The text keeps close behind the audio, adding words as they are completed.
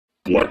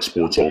Black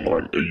Sports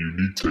Online, a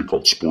unique take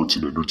on sports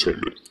and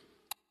entertainment.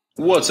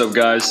 What's up,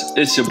 guys?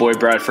 It's your boy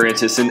Brad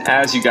Francis, and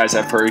as you guys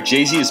have heard,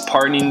 Jay-Z is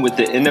partnering with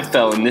the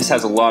NFL, and this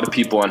has a lot of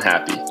people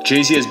unhappy.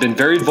 Jay-Z has been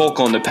very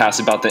vocal in the past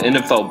about the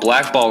NFL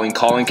blackballing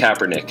Colin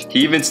Kaepernick.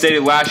 He even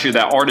stated last year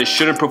that artists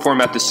shouldn't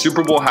perform at the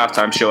Super Bowl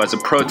halftime show as a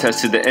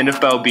protest to the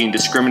NFL being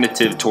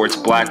discriminative towards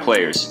black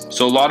players.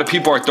 So a lot of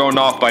people are thrown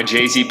off by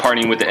Jay-Z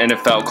partnering with the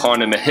NFL,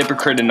 calling him a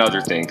hypocrite and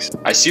other things.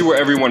 I see where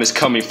everyone is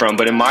coming from,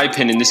 but in my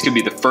opinion, this could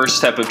be the first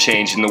step of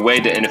change in the way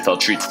the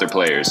NFL treats their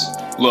players.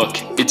 Look,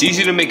 it's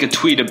easy to make a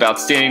tweet about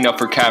standing up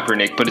for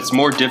Kaepernick, but it's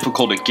more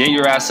difficult to get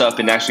your ass up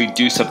and actually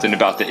do something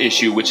about the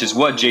issue, which is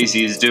what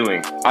Jay-Z is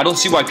doing. I don't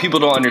see why people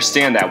don't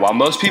understand that. While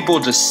most people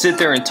just sit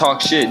there and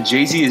talk shit,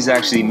 Jay-Z is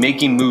actually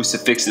making moves to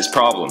fix this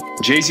problem.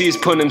 Jay-Z is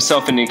putting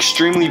himself in an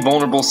extremely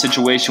vulnerable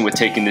situation with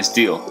taking this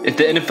deal. If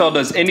the NFL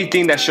does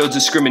anything that shows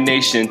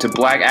discrimination to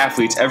black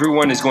athletes,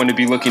 everyone is going to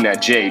be looking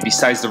at Jay,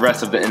 besides the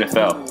rest of the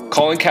NFL.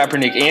 Colin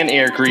Kaepernick and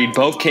Reid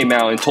both came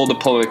out and told the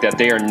public that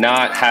they are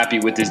not happy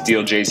with this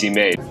deal Jay-Z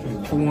made.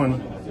 For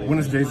one, when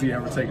has Jay-Z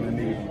ever taken the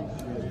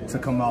knee to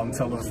come out and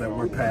tell us that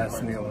we're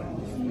past kneeling?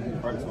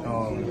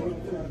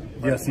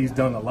 Yes, he's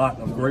done a lot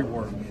of great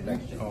work,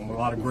 a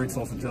lot of great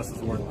social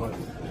justice work, but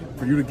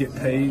for you to get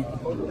paid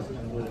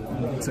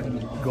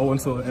to go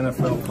into an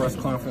NFL press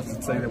conference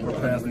and say that we're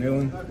past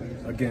kneeling,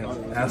 again,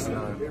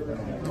 asinine.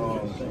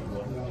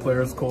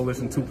 Players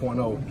Coalition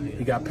 2.0,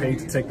 he got paid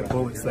to take the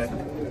bullets that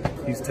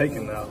he's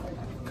taking now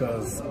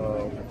because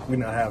we're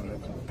not having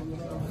it.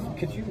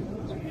 Could you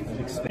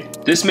expand?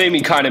 This made me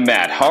kind of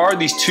mad. How are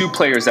these two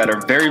players that are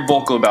very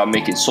vocal about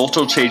making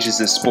social changes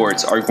in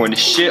sports are going to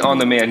shit on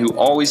the man who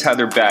always had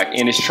their back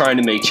and is trying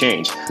to make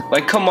change?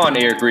 Like, come on,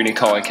 Reid and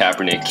Colin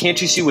Kaepernick. Can't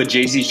you see what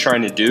Jay-Z's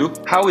trying to do?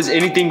 How is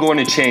anything going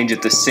to change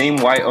if the same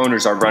white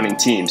owners are running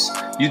teams?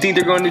 You think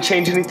they're going to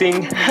change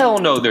anything? Hell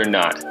no, they're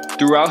not.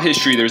 Throughout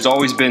history, there's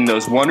always been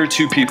those one or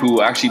two people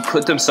who actually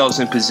put themselves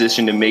in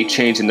position to make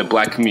change in the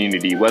black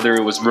community, whether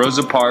it was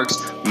Rosa Parks,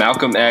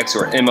 Malcolm X,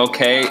 or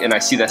MLK, and I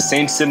see that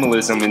same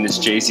symbolism in this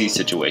Jay-Z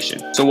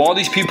situation. So all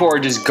these people are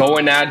just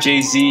going at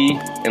Jay-Z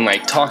and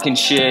like talking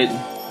shit,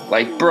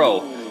 like,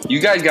 bro, you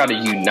guys gotta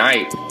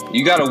unite.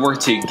 You gotta work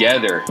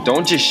together.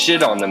 Don't just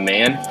shit on the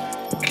man.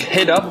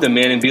 Hit up the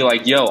man and be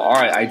like, yo,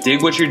 alright, I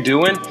dig what you're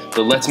doing,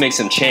 but let's make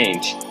some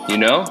change, you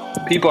know?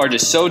 People are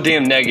just so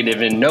damn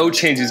negative and no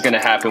change is gonna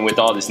happen with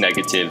all this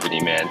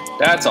negativity, man.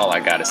 That's all I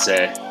gotta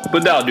say.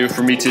 But that'll do it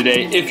for me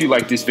today. If you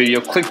like this video,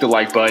 click the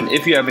like button.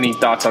 If you have any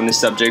thoughts on this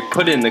subject,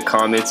 put it in the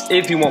comments.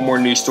 If you want more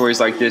news stories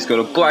like this,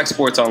 go to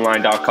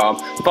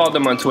blacksportsonline.com. Follow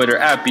them on Twitter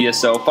at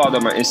BSO. Follow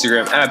them on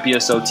Instagram at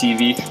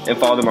BSOTV. And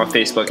follow them on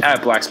Facebook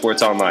at Black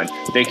Sports Online.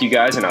 Thank you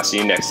guys, and I'll see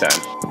you next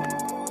time.